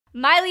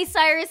Miley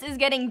Cyrus is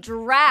getting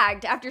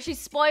dragged after she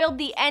spoiled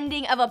the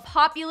ending of a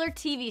popular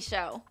TV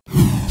show.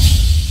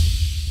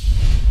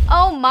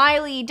 Oh,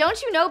 Miley,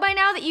 don't you know by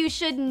now that you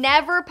should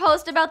never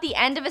post about the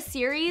end of a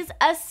series,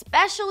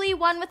 especially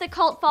one with a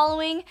cult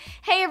following?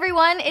 Hey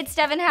everyone, it's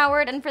Devin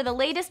Howard, and for the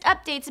latest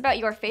updates about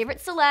your favorite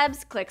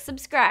celebs, click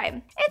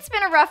subscribe. It's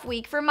been a rough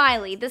week for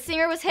Miley. The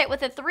singer was hit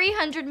with a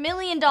 $300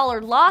 million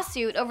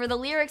lawsuit over the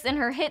lyrics in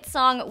her hit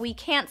song, We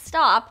Can't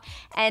Stop,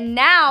 and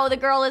now the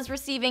girl is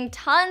receiving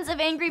tons of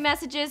angry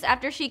messages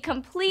after she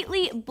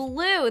completely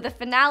blew the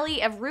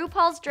finale of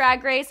RuPaul's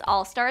Drag Race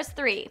All-Stars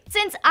 3.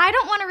 Since I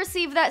don't want to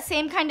receive that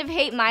same kind of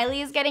hate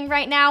Miley is getting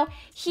right now,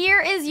 here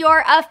is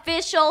your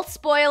official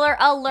spoiler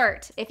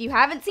alert. If you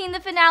haven't seen the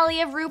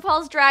finale of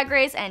RuPaul's Drag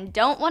Race and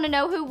don't want to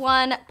know who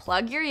won,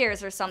 plug your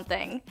ears or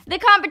something. The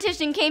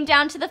competition came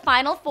down to the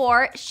final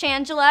four: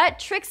 Shangela,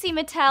 Trixie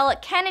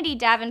Mattel, Kennedy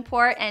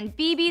Davenport, and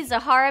Bibi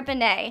Zahara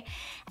Benet,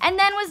 and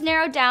then was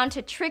narrowed down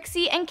to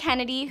Trixie and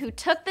Kennedy, who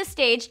took the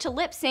stage to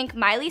lip-sync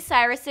Miley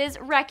Cyrus's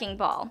Wrecking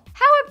Ball.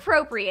 How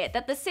appropriate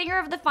that the singer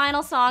of the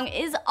final song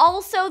is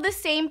also the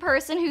same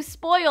person who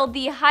spoiled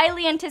the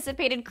highly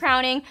anticipated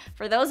crowning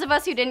for those of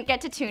us who didn't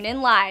get to tune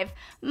in live.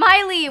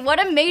 Miley,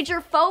 what a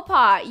major faux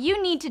pas.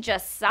 You need to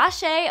just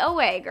sashay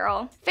away,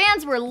 girl.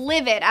 Fans were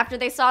livid after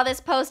they saw this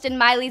post in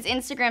Miley's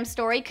Instagram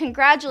story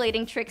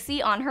congratulating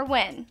Trixie on her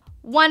win.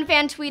 One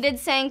fan tweeted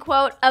saying,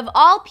 quote, "Of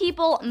all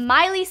people,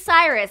 Miley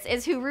Cyrus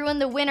is who ruined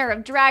the winner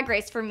of Drag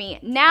Race for me.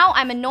 Now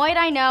I'm annoyed,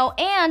 I know,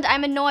 and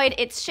I'm annoyed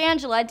it's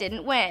Shangela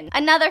didn't win."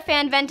 Another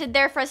fan vented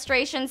their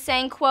frustration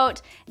saying,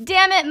 quote,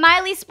 "Damn it,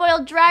 Miley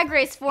spoiled Drag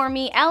Race for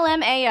me,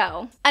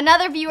 LMAO."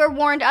 Another viewer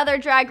warned other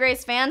Drag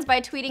Race fans by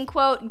tweeting,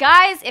 quote,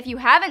 "Guys, if you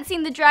haven't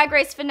seen the Drag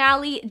Race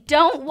finale,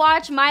 don't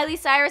watch Miley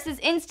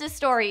Cyrus's Insta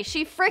story.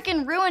 She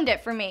frickin' ruined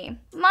it for me."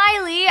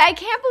 Miley, I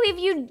can't believe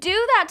you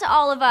do that to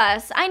all of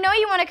us. I know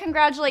you want to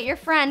congratulate your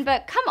friend,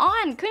 but come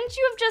on, couldn't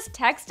you have just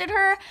texted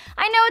her?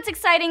 I know it's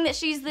exciting that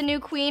she's the new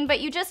queen, but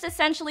you just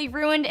essentially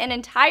ruined an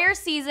entire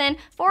season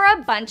for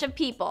a bunch of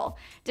people.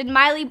 Did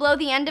Miley blow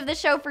the end of the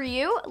show for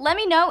you? Let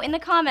me know in the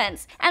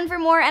comments. And for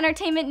more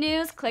entertainment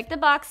news, click the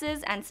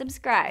boxes and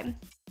subscribe.